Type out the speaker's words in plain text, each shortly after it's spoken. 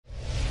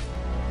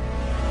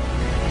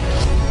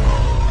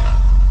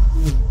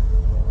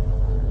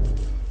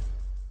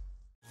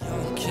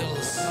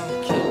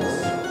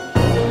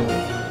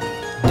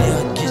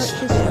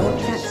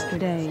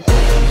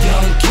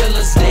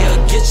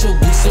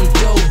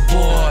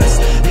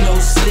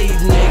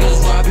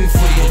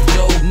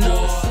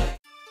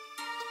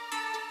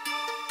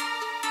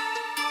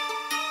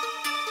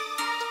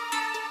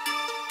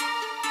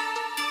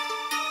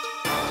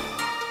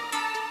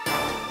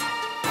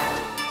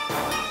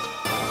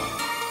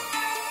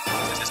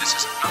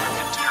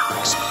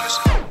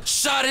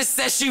Shorty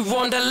said she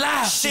want the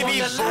life. She be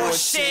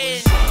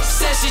bullshit.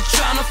 Said she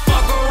tryna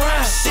fuck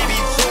around. She be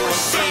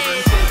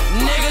bullshit.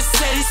 Nigga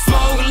said he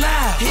smoke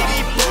loud. He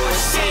be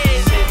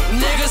bullshit.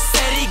 Nigga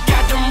said he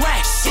got them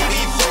racks. He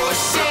be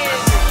bullshit.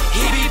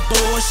 He be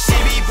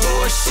bullshit. He be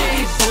bullshit.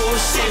 He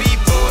bullshit. He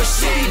be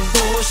bullshit. He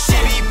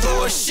bullshit. He be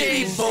bullshit.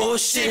 He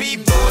bullshit. He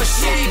be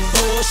bullshit.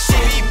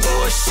 He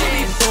bullshit.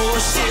 He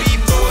bullshit. He bullshit. He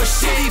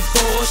bullshit. He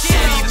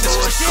bullshit. He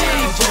bullshit.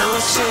 He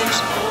bullshit.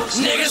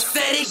 Nigga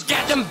said he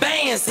got them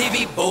bands. He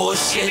be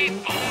bullshit.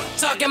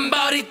 Talking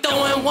about he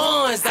throwing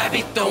ones, I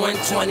be throwing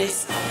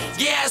 20s.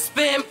 Yeah, I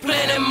spend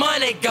plenty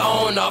money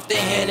going off the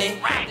Henny.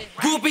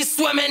 Groupies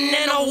swimming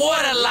in the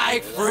water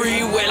like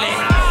Free Willy.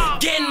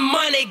 Getting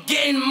money,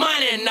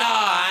 nah,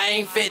 I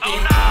ain't 50.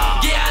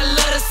 Yeah, I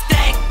love to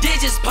stack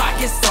digits,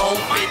 pockets on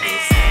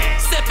 50s.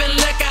 Sipping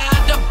liquor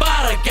out the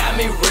bottle, got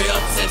me real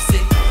tipsy.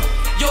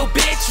 Yo,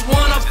 bitch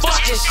wanna fuck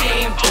and she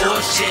ain't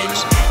bullshitting.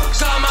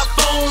 Call my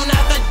phone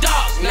out the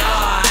dark,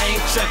 nah, I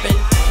ain't tripping.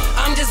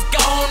 I'm just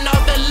going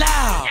off the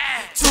loud.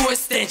 2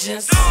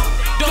 extensions.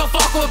 Don't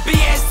fuck with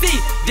BSC,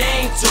 they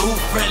ain't too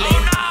friendly.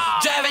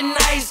 Driving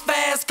nice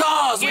fast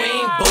cars, we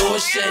ain't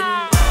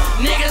bullshitting.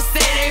 Niggas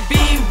say they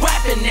be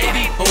rapping, they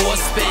be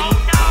bullspitting.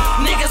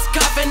 Niggas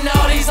cuffing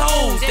all these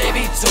hoes, they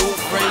be too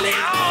friendly.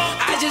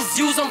 I just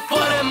use them for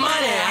the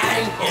money,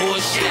 I ain't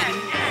bullshitting.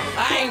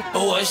 I ain't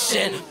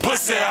bullshitting.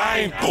 Pussy, I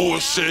ain't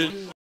bullshit.